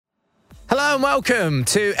Hello and welcome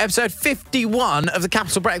to episode 51 of the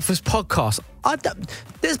Capital Breakfast podcast.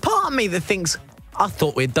 There's part of me that thinks I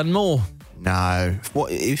thought we'd done more. No.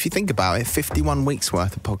 If you think about it, 51 weeks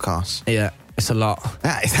worth of podcasts. Yeah, it's a lot.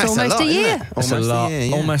 That's almost a year. Isn't it? It's a lot. A year,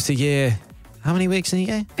 yeah. Almost a year. How many weeks in a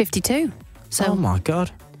year? 52. So, Oh my God.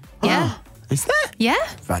 yeah. Is that? Yeah.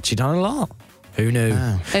 We've actually done a lot. Who knew?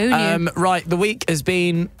 Oh. Who knew? Right, the week has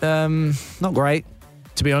been not great,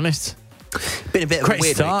 to be honest. Been a bit of a Great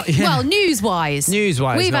weird start. week. Yeah. Well, news-wise.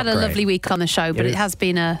 News-wise, We've not had a great. lovely week on the show, but Yeah. it has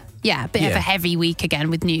been a bit of a heavy week again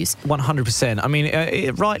with news. 100%. I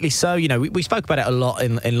mean, rightly so. You know, we spoke about it a lot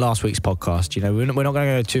in last week's podcast. You know, we're not going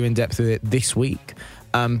to go too in depth with it this week.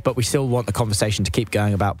 But we still want the conversation to keep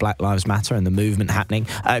going about Black Lives Matter and the movement happening.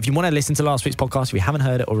 If you want to listen to last week's podcast, if you haven't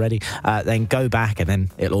heard it already, then go back and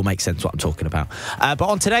then it'll all make sense what I'm talking about. But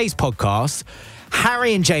on today's podcast,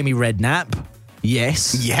 Harry and Jamie Redknapp,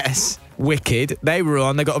 yes, wicked. They were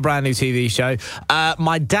on. They got a brand new TV show.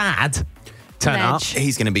 My dad turned up.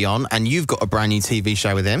 He's going to be on, and you've got a brand new TV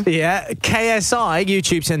show with him. Yeah, KSI,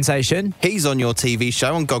 YouTube sensation. He's on your TV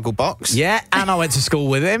show on Gogglebox. Yeah, and I went to school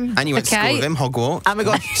with him. And you went to school Okay. with him, Hogwarts. And we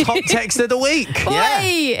got top text of the week. Oi,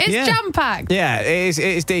 it's Yeah. jam-packed. Yeah, it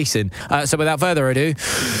is decent. So without further ado,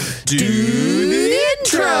 Do the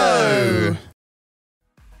intro.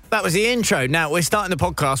 that was the intro. Now, we're starting the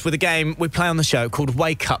podcast with a game we play on the show called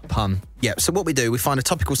Wake Up Pun. Yeah, so what we do, we find a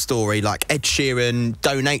topical story like Ed Sheeran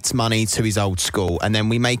donates money to his old school, and then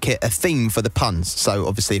we make it a theme for the puns. So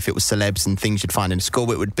obviously if it was celebs and things you'd find in a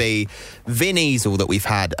school, it would be Vin Diesel that we've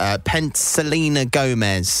had, Selena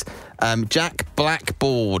Gomez, Jack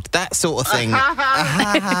Blackboard, that sort of thing.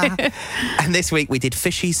 And this week we did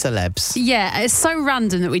fishy celebs. Yeah, it's so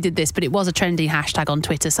random that we did this, but it was a trending hashtag on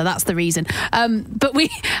Twitter, so that's the reason. But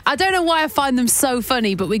I don't know why I find them so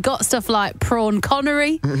funny, but we got stuff like Prawn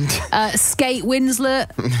Connery, Skate Winslet,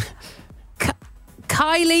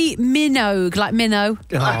 Kylie Minogue, like Minnow,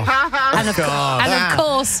 and of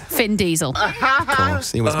course, Vin Diesel. Of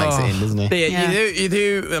course, he always makes it in, doesn't he? Yeah, Yeah. you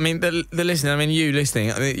do. I mean, the listening. I mean, you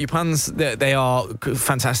listening. I mean, your puns, they are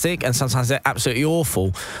fantastic, and sometimes they're absolutely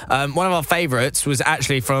awful. One of our favourites was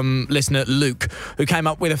actually from listener Luke, who came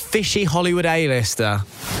up with a fishy Hollywood A-lister.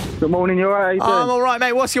 Good morning, you alright? I'm all right,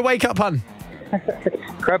 mate. What's your wake up pun?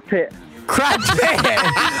 Crab pit. Crab pit.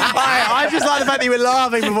 I just like the fact that you were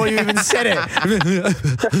laughing before you even said it.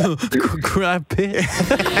 Crab pit.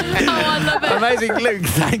 Oh, I love it. Amazing, Luke.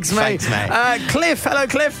 Thanks, mate. Thanks, mate. Cliff. Hello,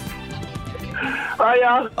 Cliff.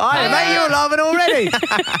 Hiya. Hi, mate. You're laughing already.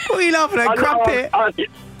 What are you laughing at? Crab pit.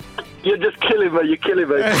 You're just killing me. You're killing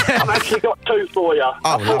me. I've actually got two for you.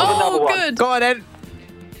 Oh, Another Oh, one. good. Go on, then.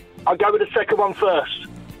 I'll go with the second one first.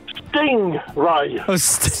 Sting Ray. Oh,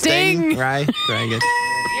 Sting. Ray, very good.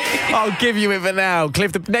 I'll give you it for now.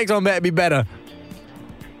 Cliff, the next one better be better.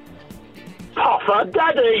 Puffer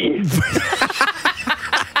Daddy.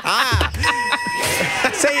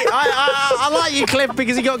 See, I like you, Cliff,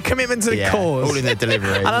 because you got commitment to the cause. all in the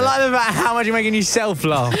delivery. And I like the fact how much you're making yourself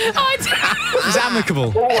laugh. It's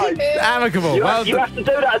amicable. Always. Amicable. You, Well, you have to do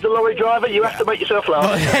that as a lorry driver. You have to make yourself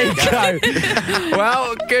laugh. there you go.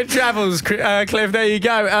 Well, good travels, Cliff. There you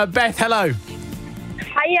go. Beth, hello.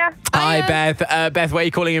 Hiya, Hi, Beth. Beth, where are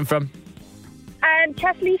you calling in from?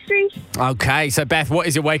 Chesley Street. Okay, so Beth, what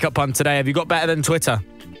is your wake-up pun today? Have you got better than Twitter?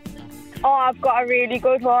 Oh, I've got a really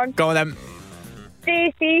good one. Go on, then.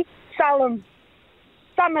 Stacey Salmon.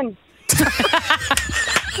 Salmon.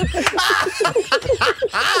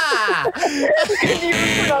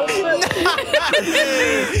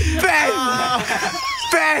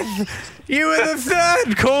 Beth, you were the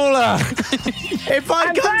third caller. If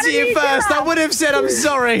I'd come to you first, I would have said I'm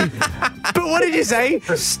sorry. But what did you say?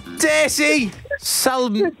 Stacey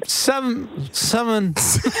summon.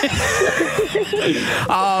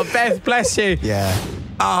 Oh, Beth, bless you. Yeah.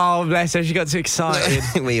 Oh, bless her. She got too excited.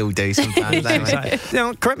 We all do sometimes, don't we?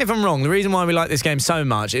 Now, correct me if I'm wrong. The reason why we like this game so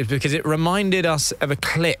much is because it reminded us of a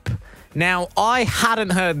clip. Now, I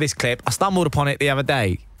hadn't heard this clip. I stumbled upon it the other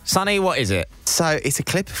day. Sonny, what is it? So it's a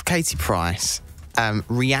clip of Katie Price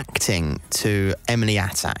reacting to Emily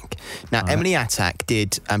Attack. Now, Emily Attack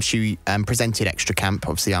did, she presented Extra Camp,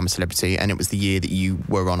 obviously I'm a Celebrity, and it was the year that you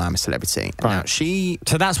were on I'm a Celebrity. Right. Now,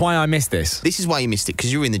 So that's why I missed this. this is why you missed it,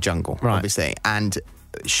 because you were in the jungle, Right. obviously, and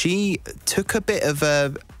she took a bit of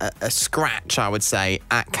a scratch, I would say,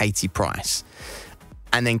 at Katie Price.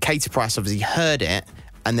 And then Katie Price obviously heard it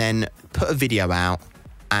and then put a video out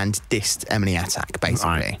and dissed Emily Attack,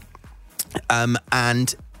 basically. Right.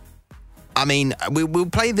 And I mean, we'll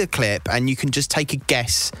play the clip and you can just take a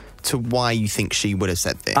guess to why you think she would have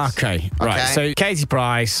said this. Okay, right. Okay. So Katie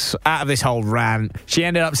Price, out of this whole rant, she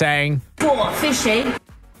ended up saying, What, fishy?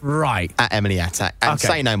 Right. At Emily Attack. And Okay.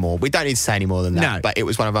 say no more. We don't need to say any more than that. No. But it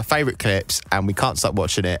was one of our favourite clips, and we can't stop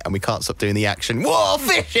watching it, and we can't stop doing the action. Whoa,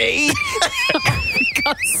 fishy!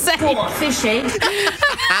 God's sake. Fishy.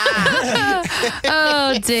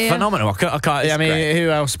 Oh, dear. Phenomenal. I can't I mean, great. who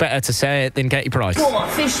else better to say it than Katie Price?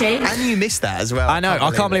 Fishy. And you missed that as well. I know.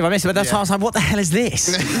 I can't believe I missed it, but that's why I was like, what the hell is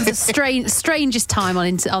this? It's the strangest time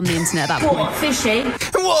on the internet at that point. Fishy.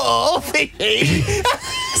 Whoa, fishy!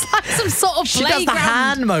 It's like some sort of She playground. does the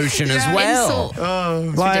hand motion as well.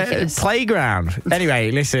 Insult. Like, ridiculous. playground.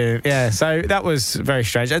 Anyway, listen, yeah, so that was very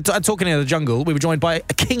strange. Talking of the jungle, we were joined by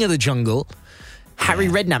a king of the jungle, Harry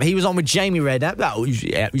Redknapp. He was on with Jamie Redknapp. That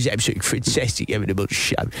was absolutely fantastic having him on the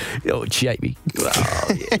show. Oh, Jamie.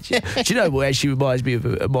 Oh, yeah. Do you know what actually reminds me of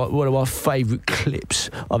one of my favourite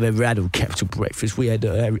clips I've ever had on Capital Breakfast? We had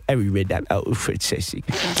Harry Redknapp. Oh, it was fantastic.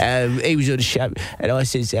 He was on the show, and I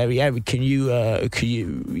said to Harry, can you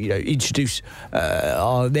introduce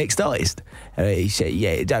our next artist? He said,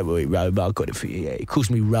 yeah, don't worry, Rome, I got it for you. Yeah, he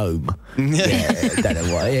calls me Rome. Yeah, don't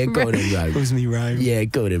know why. Yeah, go on in, Rome. Calls me Rome. Yeah,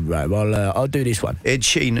 go on in, Rome. I'll do this one. Ed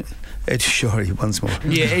Sheeran once more.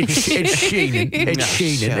 Yeah, Ed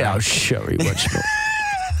Sheeran. Yeah, sorry, once more.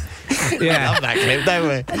 Yeah, Love that clip, don't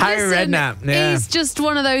we? Harry Listen, Redknapp. Yeah. He's just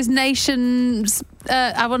one of those nations.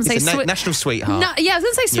 I want to say He's a national sweetheart. Yeah, I was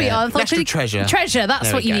going to say sweetheart. I thought National treasure. Treasure. That's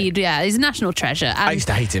There what we you go. need. Yeah, he's a national treasure. And I used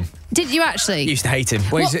to hate him. did you actually? Used to hate him.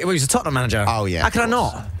 Well, he was a Tottenham manager. Oh, yeah, How can I of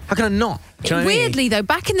not? course. How can I not? Do you know what I mean? Weirdly, though,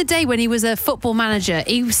 back in the day when he was a football manager,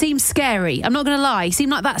 he seemed scary. I'm not going to lie. He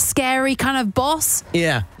seemed like that scary kind of boss.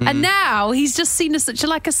 Yeah. And now he's just seen as such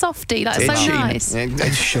a softie. Like, so nice. Ed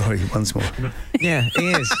Sheeran once more. Yeah,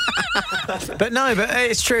 he is. but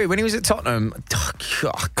it's true. When he was at Tottenham,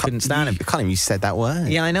 I couldn't stand him. I can't even you said that word.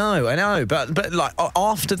 Yeah, I know. But like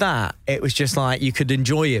after that, it was just like you could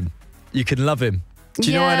enjoy him, you could love him. Do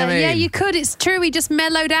you know what I mean? Yeah, you could. It's true. He just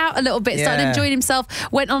mellowed out a little bit, started Yeah. enjoying himself,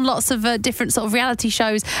 went on lots of different sort of reality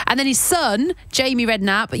shows. And then his son, Jamie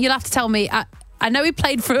Redknapp, you'll have to tell me, I know he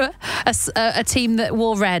played for a team that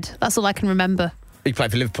wore red. That's all I can remember. He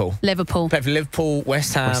played for Liverpool. Liverpool. Played for Liverpool,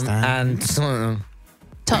 West Ham, and Tottenham.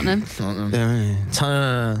 Tottenham.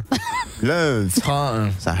 Love.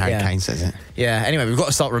 Tottenham. So Harry Yeah. Kane says it. Yeah, anyway, we've got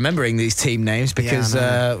to start remembering these team names because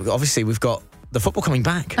obviously we've got the football coming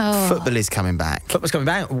back. Oh. Football is coming back. Football's coming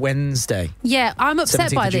back Wednesday. Yeah, I'm upset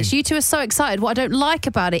 17th by of this. June. You two are so excited. What I don't like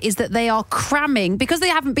about it is that they are cramming, because they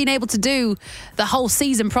haven't been able to do the whole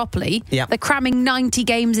season properly, Yeah. they're cramming 90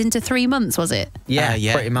 games into 3 months, was it? Yeah,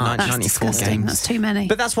 pretty much. That's 94 disgusting. games. That's too many.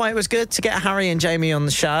 But that's why it was good to get Harry and Jamie on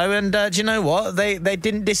the show. And do you know what? They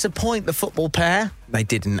didn't disappoint the football pair. They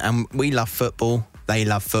didn't, and we love football. They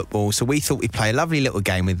love football, so we thought we'd play a lovely little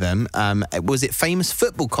game with them. Was it famous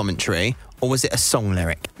football commentary or was it a song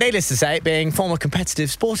lyric? Needless to say, being former competitive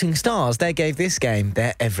sporting stars, they gave this game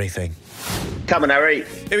their everything. Come on, Harry.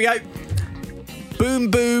 Here we go. Boom,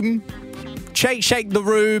 boom. Shake the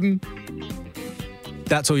room.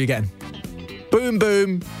 That's all you're getting. Boom,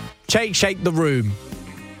 boom. Shake the room.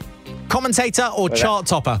 Commentator or chart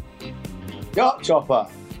topper? Chart topper.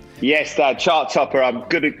 Yes, Dad. Chart topper.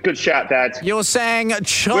 Good shout, Dad. You're saying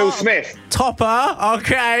chart Will Smith. topper.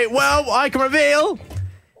 Okay, well, I can reveal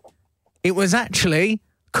it was actually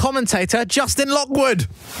commentator Justin Lockwood.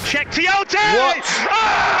 Check Tiote. What?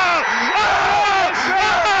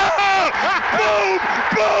 Boom,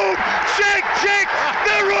 boom. Check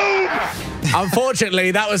the room.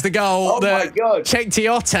 Unfortunately, that was the goal my that God. Cheikh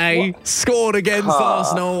Tiote scored against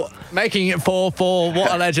Arsenal, making it 4-4.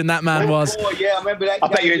 What a legend that man was. Oh, yeah, I remember that. I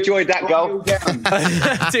bet you enjoyed that goal.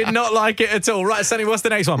 Did not like it at all. Right, Sonny, what's the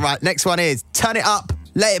next one? Right, next one is turn it up,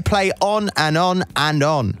 let it play on and on and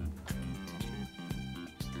on.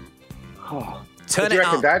 Turn What do you it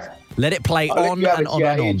reckon, up. Dad? Let it play I'll let on you have and a on go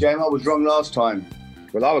and here, on. Jam. I was wrong last time.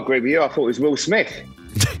 Well, I'll agree with you. I thought it was Will Smith.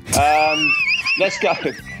 Let's go.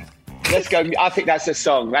 Let's go. I think that's a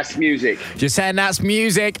song. That's music. You're saying that's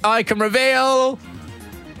music. I can reveal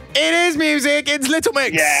it is music. It's Little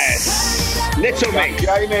Mix. Yes. Little Mix.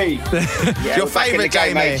 Jamie. Yeah, Your we're back in the favourite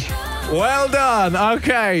game, Jamie. mate. Well done.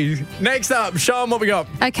 Okay. Next up, Sean, what we got?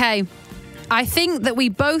 Okay. I think that we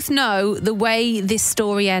both know the way this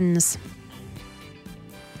story ends.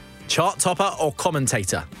 Chart topper or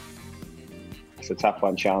commentator? It's a tough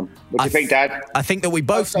one, Sean. What do you think, Dad? I think that we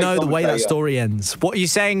both I'll say know the way that commentator. story ends. What are you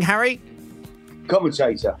saying, Harry?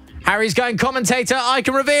 Commentator. Harry's going commentator. I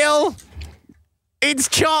can reveal it's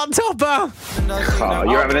chart topper. Oh,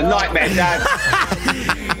 you're having a nightmare, Dad.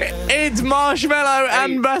 It's Marshmallow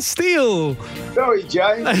and Bastille. Sorry,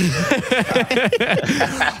 James.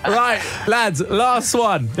 Right, lads, last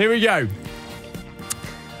one. Here we go.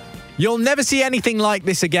 You'll never see anything like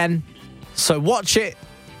this again, so watch it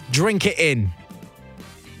Drink It In.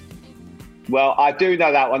 Well, I do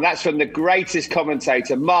know that one. That's from the greatest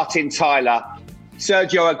commentator, Martin Tyler.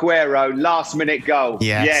 Sergio Aguero, last-minute goal.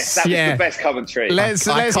 Yes. That was the best commentary.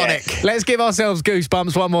 Iconic. Let's give ourselves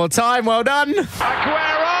goosebumps one more time. Well done. Aguero!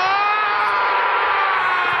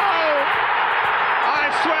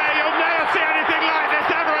 I swear you'll never see anything like this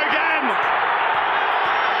ever again.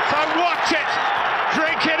 So watch it.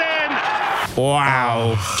 Drink it in.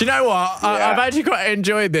 Wow. Do you know what? I've actually quite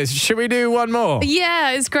enjoyed this. Should we do one more?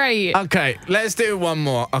 Yeah, it's great. Okay, let's do one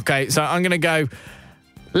more. Okay, so I'm going to go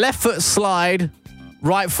left foot slide,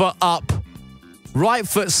 right foot up, right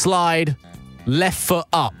foot slide, left foot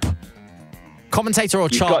up. Commentator or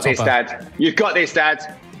You've chart got this, topper? Dad. You've got this,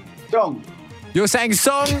 Dad. Song. You're saying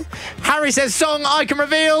song. Harry says song. I can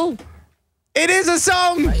reveal. It is a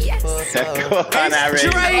song. Go on, Harry.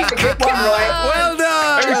 Drake. Get one right. Well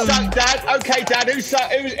Who done. sung, Dad? Okay, Dad.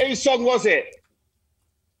 Whose song was it?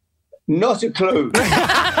 Not a clue.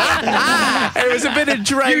 It was a bit of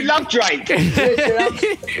Drake. You love Drake. Listen,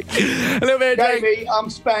 A little bit of Drake. Jamie, I'm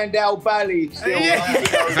Spandau Ballet still.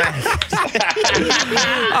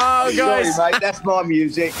 Oh, guys. Sorry, mate, that's my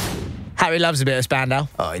music. Harry loves a bit of Spandau.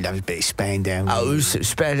 Oh, he loves a bit of Spandau. Oh,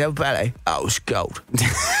 Spandau Ballet. Oh, it's gold.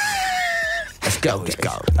 It's gold. It's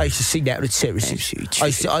gold. I used to sing that on the terraces. I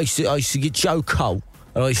used to get Joe Cole.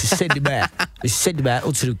 And I used to send him out. I used to send him out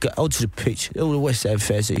onto the pitch. All the West Ham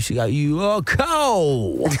fans used to go, "You are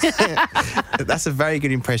Cole." That's a very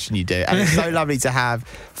good impression you do. And it's so lovely to have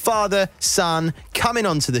father, son coming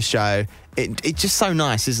onto the show. It's just so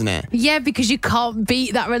nice, isn't it? Yeah, because you can't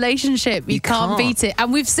beat that relationship. You can't beat it.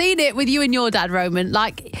 And we've seen it with you and your dad, Roman.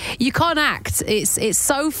 Like, you can't act. It's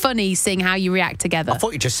so funny seeing how you react together. I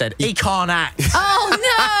thought you just said he can't act. Oh,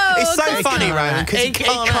 no! It's so Of course funny, not. Roman, because he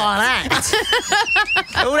can't act.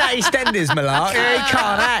 All that EastEnders malark. He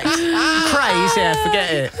can't act. Craze, yeah,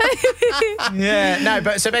 forget it. Yeah, no,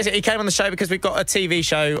 but so basically he came on the show because we've got a TV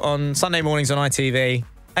show on Sunday mornings on ITV,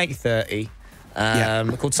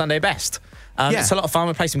 8:30, called Sunday Best. It's a lot of fun.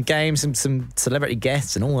 We play some games and some celebrity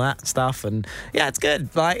guests and all that stuff. And yeah, it's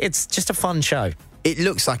good. Like, it's just a fun show. It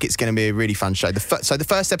looks like it's going to be a really fun show. So the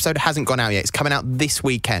first episode hasn't gone out yet. It's coming out this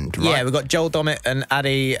weekend, right? Yeah, we've got Joel Dommett and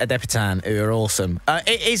Adi Adepitan, who are awesome.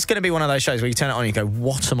 It is going to be one of those shows where you turn it on and you go,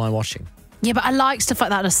 what am I watching? Yeah, but I like stuff like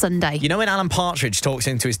that on a Sunday. You know when Alan Partridge talks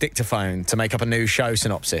into his dictaphone to make up a new show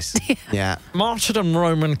synopsis? Yeah. Martin and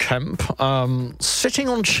Roman Kemp sitting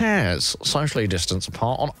on chairs, socially distanced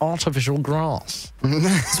apart, on artificial grass.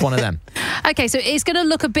 It's one of them. Okay, so it's going to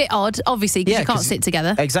look a bit odd, obviously, because you can't sit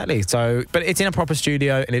together. Exactly. So, but it's in a proper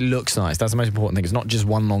studio and it looks nice. That's the most important thing. It's not just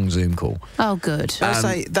one long Zoom call. Oh, good. I'll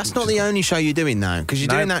say that's not the only show you're doing though, because you're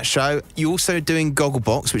doing that show. You're also doing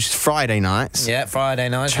Gogglebox, which is Friday nights. Yeah, Friday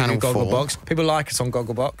nights. Channel 4. Gogglebox. People like us on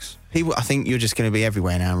Gogglebox. People, I think you're just going to be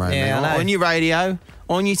everywhere now, Roman. Yeah, I know. On your radio,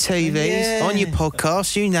 on your TVs, on your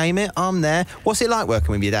podcasts, you name it, I'm there. What's it like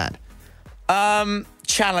working with your dad?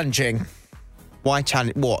 Challenging. Why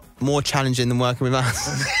challenge? What? More challenging than working with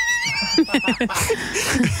us?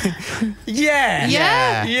 Yeah.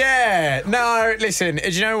 Yeah. Yeah. No, listen, do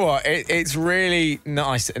you know what? It's really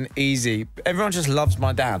nice and easy. Everyone just loves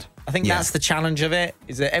my dad. I think that's the challenge of it,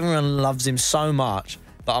 is that everyone loves him so much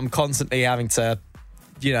that I'm constantly having to,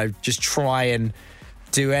 just try and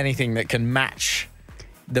do anything that can match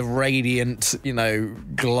the radiant,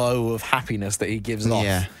 glow of happiness that he gives off.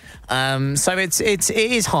 Yeah. So it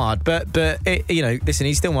is hard, but listen,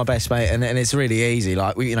 he's still my best mate, and it's really easy.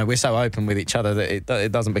 Like we're so open with each other that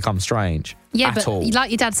it doesn't become strange. Yeah, at but all.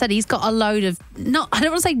 like your dad said, he's got a load of I don't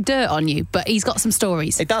want to say dirt on you, but he's got some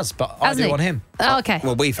stories. It does, but I Hasn't do he? on him. Oh, okay.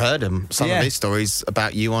 Well, we've heard some Yeah. of his stories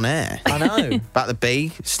about you on air. I know. About the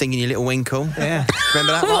bee stinging your little winkle. Yeah.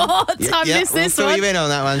 Remember that one? What? I missed we'll this fill one. you in on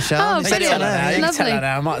that one, Sean. Oh, He said it brilliant. on air. You can tell Lovely. her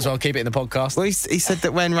now. I might as well keep it in the podcast. Well, he said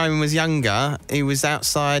that when Roman was younger, he was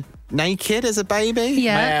outside naked as a baby.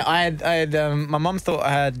 Yeah. I had my mum thought I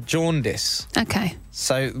had jaundice. Okay.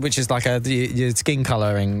 So, which is like your skin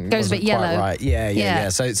colouring Goes a wasn't bit quite yellow. right. Yeah. Yeah.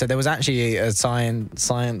 So there was actually a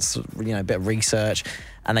science, a bit of research,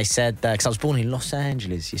 and they said because I was born in Los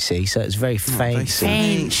Angeles, you see, so it's very fancy.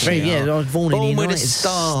 fancy. I was born in the Born with the United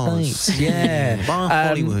stars. States. Yeah, Bar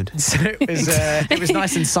Hollywood. So it was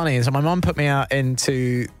nice and sunny, and so my mum put me out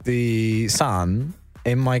into the sun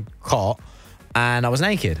in my cot, and I was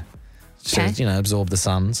naked. Okay. So, absorb the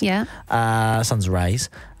sun's sun's rays,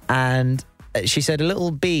 and she said a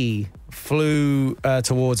little bee flew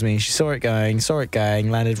towards me. She saw it going,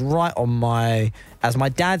 landed right on as my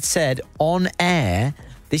dad said on air,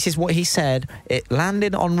 this is what he said, it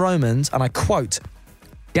landed on Roman's, and I quote,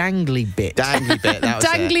 dangly bit. Dangly bit. That was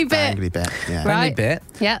Dangly it. bit. Dangly bit. Yeah. Right. Dangly bit.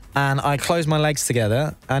 Yeah. And I closed my legs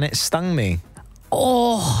together and it stung me.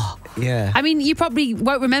 Oh. Yeah. I mean, you probably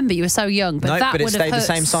won't remember. You were so young, but No, that but it would have stayed the hurt.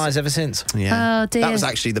 same size ever since. Yeah. Oh, dear. That was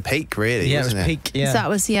actually the peak, really. Yeah, it was wasn't peak. Yeah. That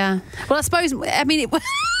was, yeah. Well, I suppose, I mean, it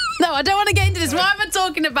no, I don't want to get into this. Why am I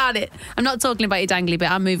talking about it? I'm not talking about your dangly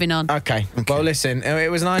bit. I'm moving on. Okay. Well, listen,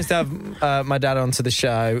 it was nice to have my dad onto the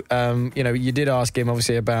show. You did ask him,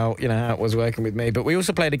 obviously, about, how it was working with me, but we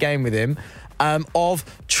also played a game with him of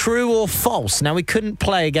true or false. Now, we couldn't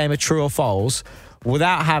play a game of true or false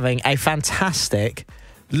without having a fantastic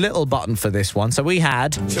little button for this one. So we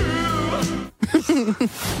had...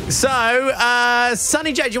 So,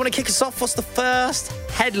 Sonny J, do you want to kick us off? What's the first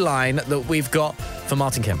headline that we've got for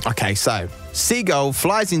Martin Kemp? Okay, so seagull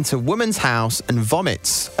flies into woman's house and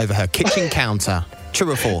vomits over her kitchen counter.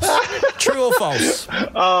 True or false? True or false?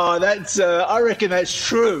 Oh, that's. I reckon that's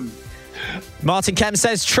true. Martin Kemp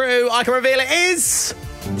says true. I can reveal it is...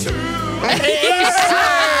 It is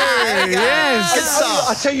true! Yes!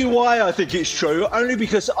 I tell you why I think it's true. Only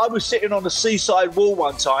because I was sitting on a seaside wall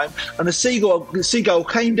one time, and a seagull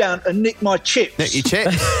came down and nicked my chips. Nick your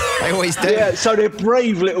chip. They always do. Yeah, so they're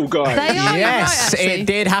brave little guys. They are, Yes, you're right, actually. it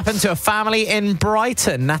did happen to a family in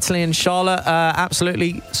Brighton. Natalie and Charlotte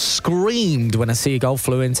absolutely screamed when a seagull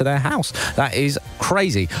flew into their house. That is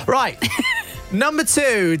crazy. Right. Number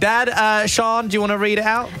 2, Dad. Sean, do you want to read it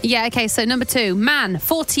out? Yeah, okay, so number 2. Man,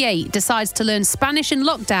 48, decides to learn Spanish in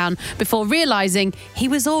lockdown before realising he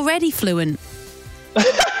was already fluent.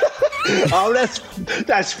 Oh, that's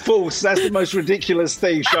false. That's the most ridiculous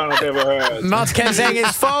thing, Sean, I've ever heard. Martin Kemp saying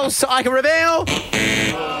it's false. I can reveal...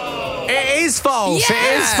 It is false. Yes!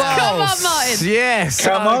 It is false. Come on, Martin. Yes.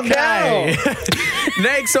 Come on okay.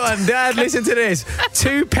 Next one, Dad, listen to this.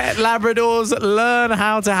 2 pet Labradors learn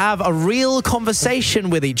how to have a real conversation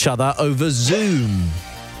with each other over Zoom.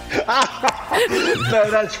 No,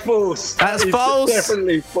 that's false. That's That is false?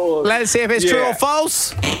 Definitely false. Let's see if it's true Yeah. or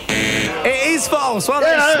false. It is false. Well,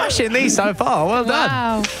 they're smashing these so far. Well done.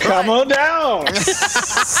 Wow. Come on down.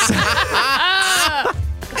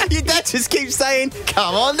 Your dad just keeps saying,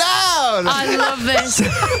 come on down. I love this.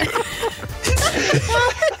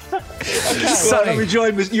 Well, I'm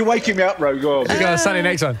enjoying this. You're waking me up, Ro. Go on. Go on, Sonny,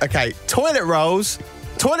 next one. Okay, toilet roll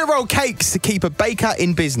cakes to keep a baker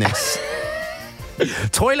in business.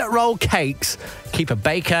 Toilet roll cakes keep a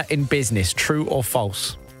baker in business. True or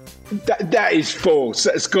false? That is false.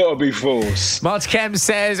 That's got to be false. Martin Kemp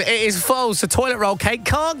says it is false. A toilet roll cake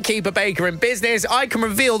can't keep a baker in business. I can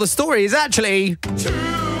reveal the story is actually...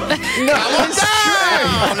 No,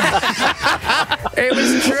 It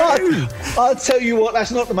was true. I'll tell you what,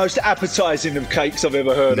 that's not the most appetising of cakes I've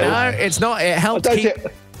ever heard No, of. it's not. It helped I don't keep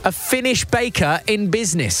think- a Finnish baker in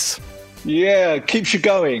business. Yeah, keeps you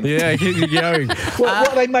going. Yeah, keep you going. What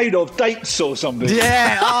are they made of? Dates or something?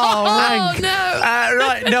 Yeah. Oh, rank. no.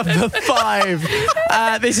 Right, number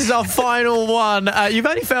 5. This is our final one. You've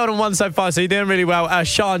only failed on one so far, so you're doing really well.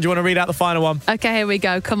 Sean, do you want to read out the final one? Okay, here we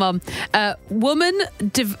go. Come on.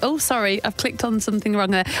 Oh, sorry. I've clicked on something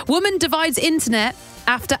wrong there. Woman divides internet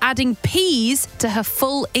after adding peas to her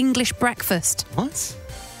full English breakfast. What?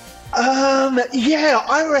 Yeah,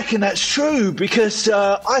 I reckon that's true because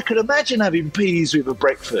I could imagine having peas with a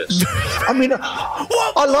breakfast. I mean,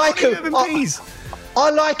 I like peas. I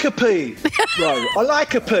like a pea. Right, I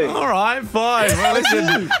like a pea. All right, fine. Well,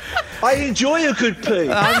 listen, I enjoy a good pea.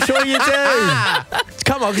 I'm sure you do.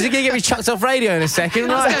 Come on, because you're going to get me chucked off radio in a second.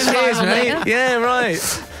 Right, going cheers, viral, mate. mate. Yeah,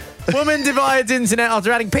 right. Woman divides internet after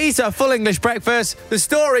adding peas to a full English breakfast. The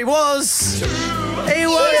story was... It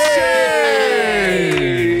was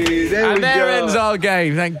true! There we And there go. ends our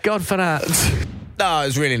game. Thank God for that. No, it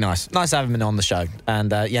was really nice. Nice having him on the show.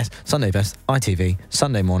 And yes, Sunday Best, ITV,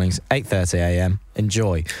 Sunday mornings, 8:30 a.m.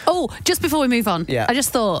 Enjoy. Oh, just before we move on, Yeah. I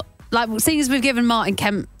just thought, like, seeing as we've given Martin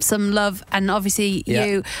Kemp some love and obviously Yeah.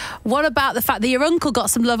 you, what about the fact that your uncle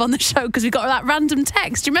got some love on the show because we got that random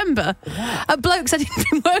text? Do you remember? A bloke said he'd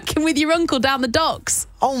been working with your uncle down the docks.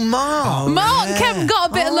 Oh, Mark. Mark Kemp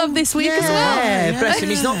got a bit of love this week as well. Yeah, bless him.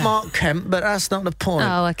 He's not Mark Kemp, but that's not the point.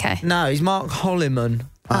 Oh, okay. No, he's Mark Holliman.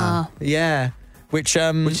 Yeah. Which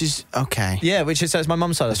is, okay. Yeah, which is, so it's my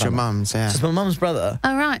mum's side of That's the your family. mum's, yeah. So it's my mum's brother.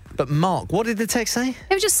 All right. But Mark, what did the text say?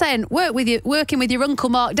 He was just saying, working with your uncle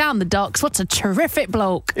Mark down the docks. What a terrific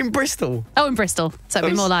bloke. In Bristol. Oh, in Bristol. So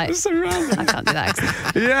it'd be more like... So random. I can't do that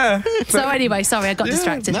accent. Yeah. So anyway, sorry, I got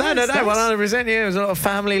distracted. No, 100%. Yeah, there was a lot of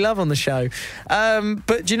family love on the show.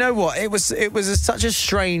 But do you know what? It was such a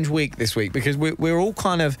strange week this week because we're all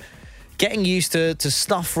kind of getting used to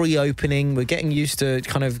stuff reopening. We're getting used to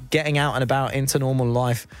kind of getting out and about into normal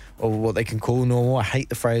life, or what they can call normal. I hate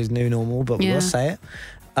the phrase new normal, but we'll say it.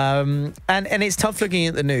 And it's tough looking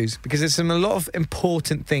at the news because there's a lot of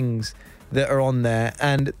important things that are on there.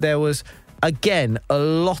 And there was, again, a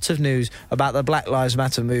lot of news about the Black Lives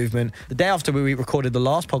Matter movement. The day after we recorded the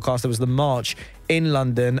last podcast, there was the march in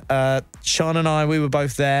London. Sean and I, we were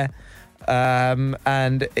both there.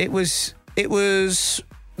 And it was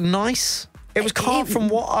nice. It was calm from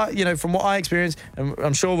what I experienced, and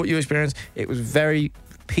I'm sure what you experienced. It was very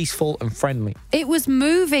peaceful and friendly. It was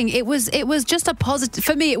moving. It was just a positive.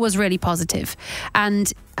 For me, it was really positive.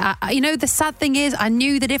 And, the sad thing is, I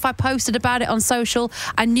knew that if I posted about it on social,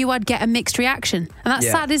 I knew I'd get a mixed reaction. And that's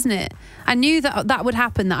sad, isn't it? I knew that would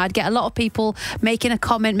happen, that I'd get a lot of people making a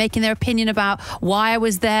comment, making their opinion about why I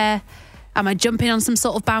was there. Am I jumping on some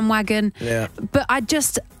sort of bandwagon? Yeah. But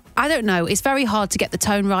I don't know. It's very hard to get the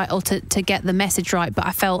tone right or to get the message right. But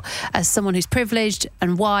I felt, as someone who's privileged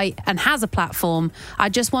and white and has a platform, I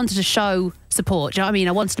just wanted to show support. Do you know what I mean?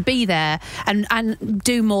 I wanted to be there and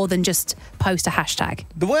do more than just post a hashtag.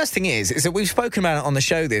 The worst thing is that we've spoken about it on the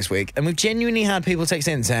show this week, and we've genuinely had people text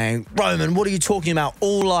in saying, Roman, what are you talking about?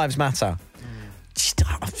 All lives matter.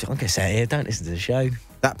 I'm going to say it here, don't listen to the show.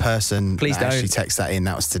 That person Please don't. actually texted that in,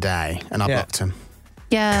 that was today, and I blocked him.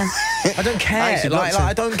 Yeah. I don't care.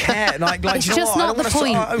 I don't care. It's you know just what? not the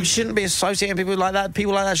point. I shouldn't be associating people like that.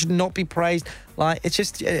 People like that should not be praised. It's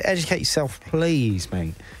just educate yourself, please,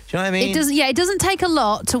 mate. Do you know what I mean? It doesn't take a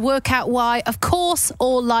lot to work out why, of course,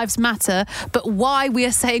 all lives matter, but why we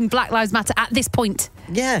are saying Black Lives Matter at this point.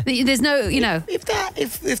 Yeah. There's no, If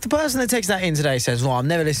the person that takes that in today says, well, I'm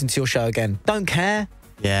never listening to your show again, don't care.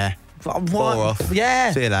 Yeah. What? Off.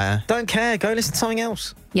 Yeah. See you later. Don't care. Go listen to something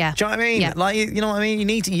else. Yeah. Do you know what I mean? Yeah. You know what I mean? You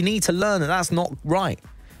need to learn that that's not right.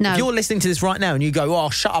 No. If you're listening to this right now and you go, oh,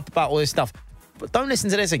 shut up about all this stuff, but don't listen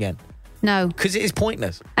to this again. No. Because it is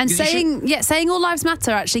pointless. And saying all lives matter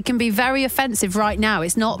actually can be very offensive right now.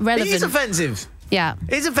 It's not relevant. It is offensive. Yeah.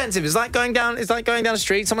 It's offensive. It's like going down a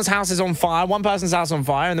street, someone's house is on fire, one person's house on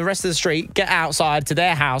fire, and the rest of the street get outside to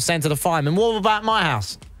their house, send to the firemen. What about my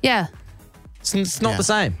house? Yeah. It's not the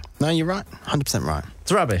same. No, you're right. 100% right.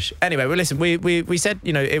 It's rubbish. Anyway, well, listen, we said,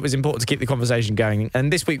 it was important to keep the conversation going.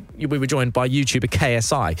 And this week, we were joined by YouTuber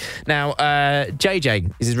KSI. Now,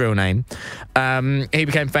 JJ is his real name. He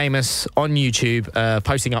became famous on YouTube,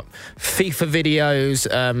 posting up FIFA videos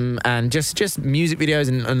and just music videos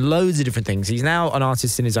and loads of different things. He's now an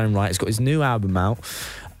artist in his own right. He's got his new album out.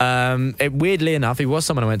 Weirdly enough, he was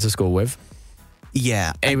someone I went to school with.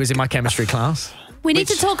 Yeah. He was in my chemistry class. We need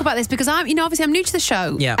to talk about this because obviously I'm new to the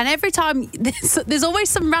show. Yeah. And every time there's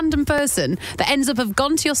always some random person that ends up have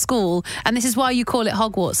gone to your school, and this is why you call it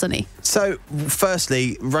Hogwarts, Sonny. So,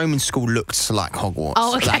 firstly, Roman school looked like Hogwarts.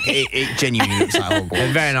 Oh, okay. It genuinely looks like Hogwarts.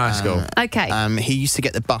 A very nice school. Okay. He used to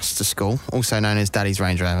get the bus to school, also known as Daddy's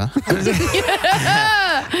Range Rover.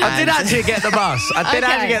 I did actually get the bus.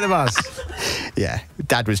 Actually get the bus. Yeah,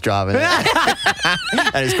 Dad was driving it.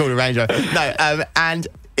 And it's called a Range Rover. No, and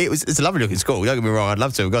it's a lovely looking school. Don't get me wrong, I'd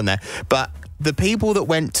love to have gone there. But the people that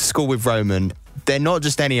went to school with Roman, they're not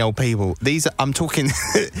just any old people. I'm talking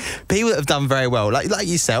people that have done very well, like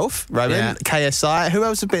yourself, Roman, KSI. Who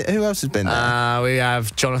else has been there? We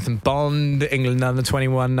have Jonathan Bond, England under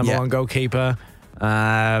 21 number one goalkeeper. But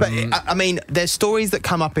I mean, there's stories that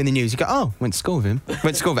come up in the news. You go, oh, went to school with him,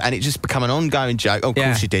 and it's just become an ongoing joke. Oh, of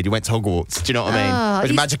course you did. You went to Hogwarts. Do you know what I mean? It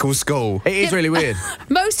was a magical school. It is really weird.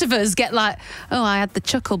 Most of us get like, oh, I had the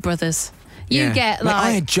Chuckle Brothers. You get like...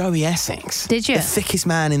 I had Joey Essex. Did you? The thickest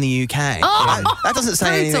man in the UK. Oh, that doesn't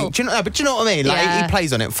say anything. Do you know what I mean? Like, he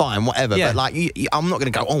plays on it, fine, whatever. Yeah. But like, I'm not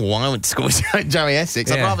going to go, oh, I went to school with Joey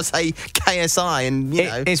Essex. I'd rather say KSI and, you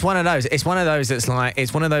know. It's one of those. It's one of those that's like,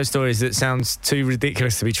 it's one of those stories that sounds too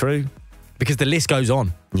ridiculous to be true because the list goes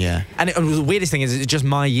on. Yeah. And the weirdest thing is it's just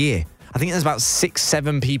my year. I think there's about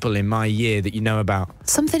 6-7 people in my year that you know about.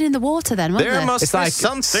 Something in the water then, wasn't there? There must be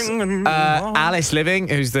something in Alice Living,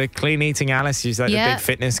 who's the clean eating Alice. She's like the big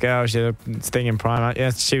fitness girl. She had a thing in Primark.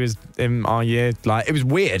 Yeah, she was in our year. Like, it was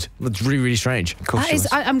weird. It was really, really strange.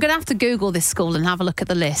 I'm going to have to Google this school and have a look at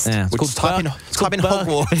the list. Yeah, it's called type in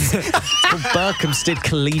Hogwarts. It's called Berkhamsted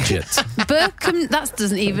Collegiate. Berkham, that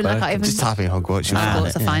doesn't even... I can't even... Just type in Hogwarts.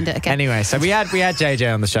 Hogwarts, I'll find it. Okay. Anyway, so we had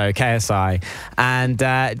JJ on the show, KSI, and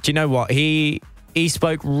do you know what? He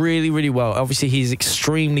spoke really, really well. Obviously, he's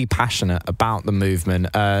extremely passionate about the movement,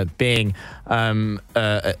 being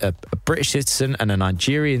a British citizen and a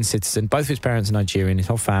Nigerian citizen. Both of his parents are Nigerian, his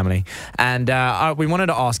whole family. And we wanted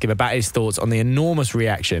to ask him about his thoughts on the enormous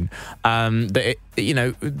reaction that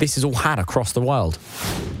this has all had across the world.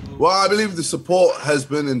 Well, I believe the support has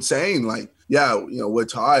been insane. Like, we're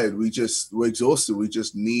tired. We're exhausted. We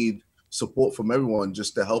just need support from everyone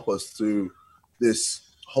just to help us through this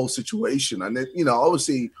whole situation. And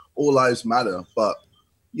obviously all lives matter, but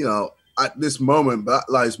at this moment, Black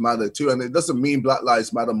Lives Matter too. And it doesn't mean Black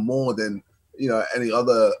Lives Matter more than any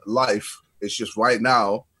other life. It's just right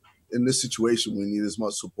now in this situation, we need as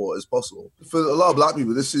much support as possible. For a lot of Black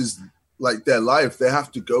people, this is like their life. They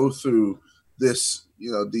have to go through this,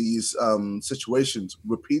 these situations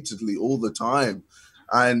repeatedly all the time.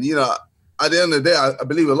 And, at the end of the day, I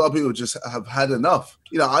believe a lot of people just have had enough.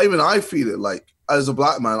 I feel it like, as a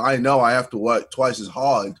Black man, I know I have to work twice as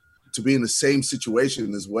hard to be in the same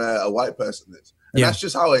situation as where a white person is. And that's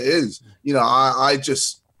just how it is.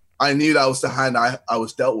 I knew that was the hand I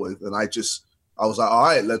was dealt with. And I was like, all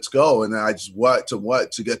right, let's go. And then I just worked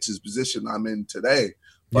to get to this position I'm in today.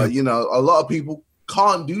 But, a lot of people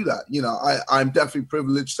can't do that. I'm definitely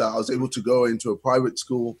privileged that I was able to go into a private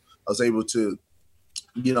school. I was able to,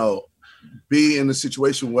 be in a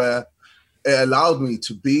situation where it allowed me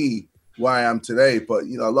to be where I am today. But,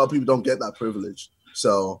 a lot of people don't get that privilege.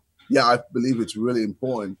 So, yeah, I believe it's really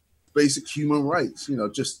important. Basic human rights,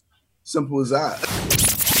 just simple as that.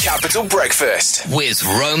 Capital Breakfast with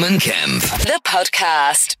Roman Kemp. The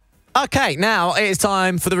podcast. Okay, now it's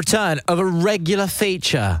time for the return of a regular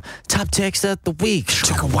feature. Top text of the week.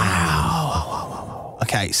 Wow.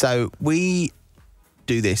 Okay, so we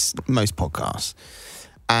do this most podcasts.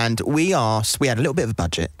 And we had a little bit of a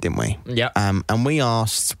budget, didn't we? Yeah. And we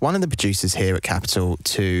asked one of the producers here at Capital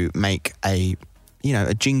to make a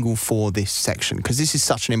jingle for this section, because this is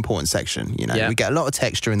such an important section. We get a lot of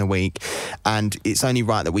text during the week, and it's only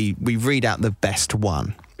right that we read out the best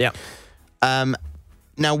one. Yeah.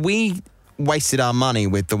 Now, we wasted our money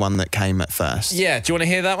with the one that came at first. Yeah, do you want to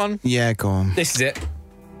hear that one? Yeah, go on. This is it.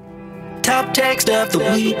 Top text of the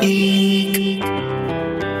week.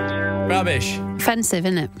 Rubbish. Offensive,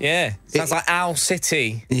 isn't it? Yeah. Sounds like Owl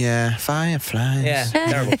City. Yeah, fireflies. Yeah,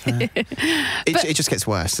 terrible. It just gets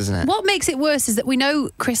worse, doesn't it? What makes it worse is that we know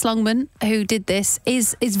Chris Longman, who did this,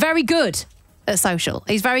 is very good at social.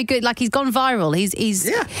 He's very good. Like, he's gone viral. He's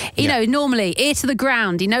normally ear to the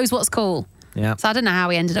ground. He knows what's cool. Yeah. So I don't know how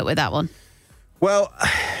he ended up with that one. Well,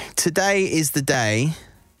 today is the day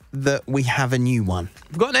that we have a new one.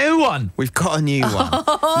 We've got a new one. We've got a new one.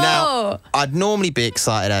 Now, I'd normally be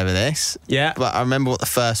excited over this. Yeah. But I remember what the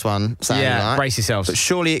first one sounded like. Brace yourselves. But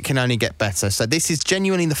surely it can only get better. So this is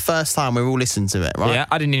genuinely the first time we've all listened to it, right? Yeah,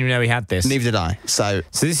 I didn't even know we had this. Neither did I. So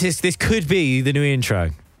this could be the new intro.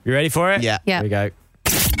 You ready for it? Yeah. Here we go.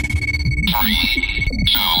 3,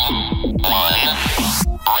 2, 1.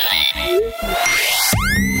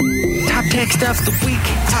 Top text of the week.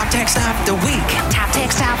 Top text of the week. Top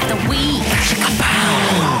text of the week.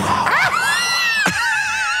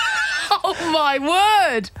 Oh my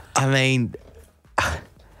word! I mean,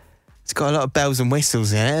 it's got a lot of bells and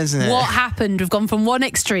whistles in it, hasn't it? What happened? We've gone from one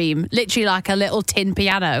extreme, literally like a little tin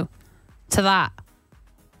piano, to that.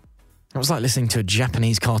 It was like listening to a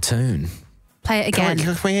Japanese cartoon. Play it again.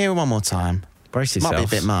 Can we hear it one more time? Brace yourselves. Might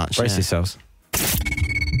be a bit much. Brace yourselves. 3,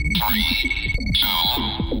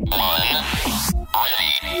 2, 1.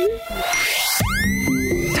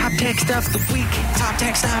 Top text of the week. Top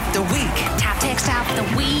text of the week. Top text of the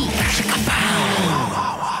week.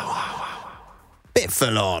 Bit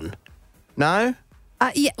full on. No?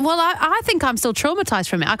 Yeah, well, I think I'm still traumatised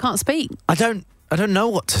from it. I can't speak. I don't know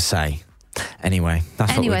what to say. Anyway,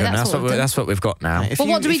 that's what we've got now. Well,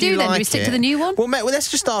 what do we do then? Do we stick to the new one? Well, let's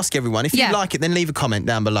just ask everyone. If you like it, then leave a comment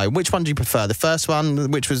down below. Which one do you prefer? The first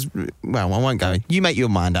one, which was, well, I won't go. You make your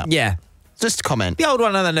mind up. Yeah. Just comment. The old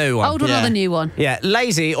one and the new one. Old one or the new one? Yeah,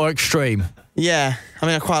 lazy or extreme? Yeah. I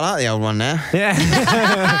mean, I quite like the old one now. Yeah.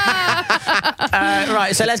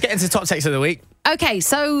 Right, so let's get into top text of the week. Okay,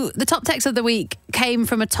 so the top text of the week came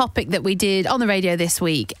from a topic that we did on the radio this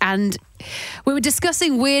week, and we were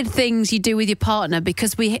discussing weird things you do with your partner,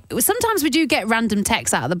 because sometimes we do get random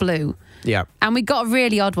texts out of the blue. Yeah. And we got a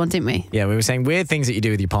really odd one, didn't we? Yeah, we were saying weird things that you do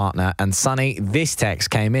with your partner, and Sonny, this text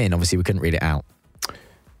came in. Obviously, we couldn't read it out.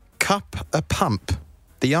 Cup a pump.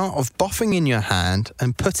 The art of boffing in your hand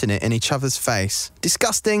and putting it in each other's face.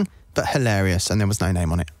 Disgusting, but hilarious. And there was no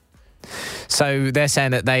name on it. So they're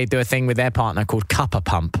saying that they do a thing with their partner called cuppa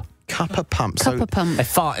pump. Cuppa pump. Cuppa pump. They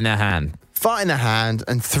fart in their hand. Fart in their hand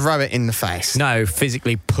and throw it in the face. No,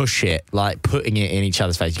 physically push it, like putting it in each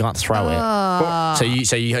other's face. You can't throw it.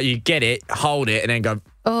 So you get it, hold it, and then go.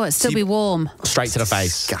 Oh, it'd still be warm. Straight to the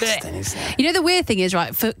face. Disgusting, isn't it? You know, the weird thing is,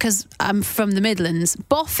 right, because I'm from the Midlands,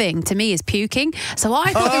 boffing to me is puking. So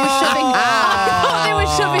I thought they were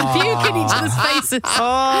shoving puke in each other's faces.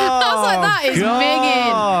 I was like, that is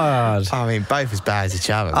minging. I mean, both as bad as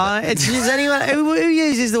each other. Is anyone who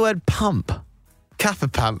uses the word pump?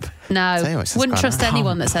 Cuppa pump. No, wouldn't trust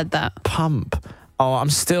anyone that said that. Pump. Oh,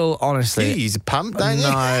 I'm still, honestly... You use a pump, don't you?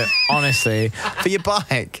 No, honestly. For your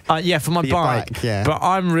bike? Yeah, for my bike. Yeah. But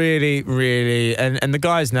I'm really, really... And the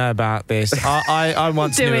guys know about this. I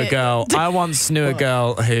once Do knew a it. girl... I once knew a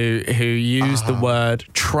girl who used the word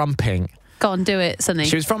trumping. Go on, do it, Sonny.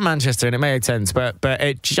 She was from Manchester and it made sense, but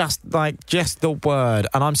it just the word,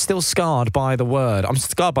 and I'm still scarred by the word. I'm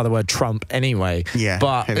scarred by the word Trump anyway. Yeah,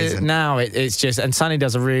 but now it's just, and Sunny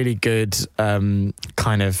does a really good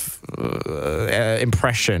kind of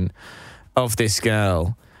impression of this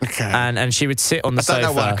girl. Okay. And she would sit on the sofa. I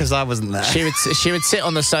don't know why, because I wasn't there. She would sit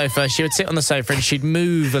on the sofa. She would sit on the sofa and she'd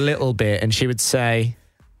move a little bit, and she would say.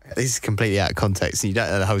 This is completely out of context, and you don't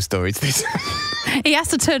know the whole story to this. He has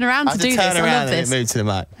to turn around to do this. I love this. Move to the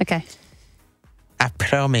mic. Okay. I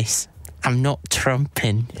promise, I'm not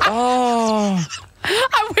trumping. Oh.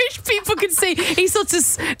 I wish people could see. He sort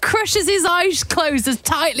of crushes his eyes closed as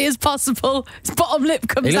tightly as possible. His bottom lip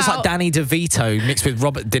comes out. He looks like Danny DeVito mixed with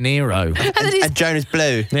Robert De Niro. and Jonas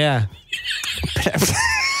Blue. Yeah. Do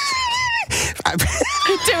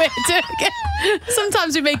it again.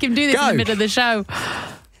 Sometimes we make him do this in the middle of the show.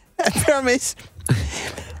 I promise,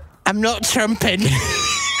 I'm not trumping.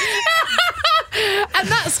 And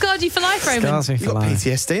that scarred you for life, Roman. Scars me for You've got life.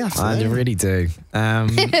 PTSD after I that. really do.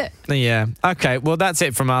 Yeah. Okay, well, that's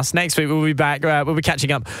it from us. Next week, we'll be back. We'll be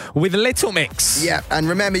catching up with Little Mix. Yeah, and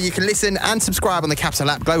remember, you can listen and subscribe on the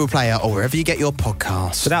Capital App, Global Player, or wherever you get your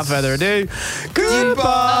podcasts. Without further ado,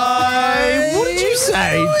 goodbye. What did you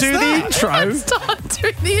say? Do the intro. Start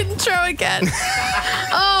doing the intro again.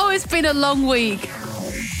 Oh, it's been a long week.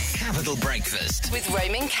 Capital Breakfast With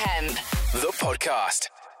Roman Kemp. the podcast.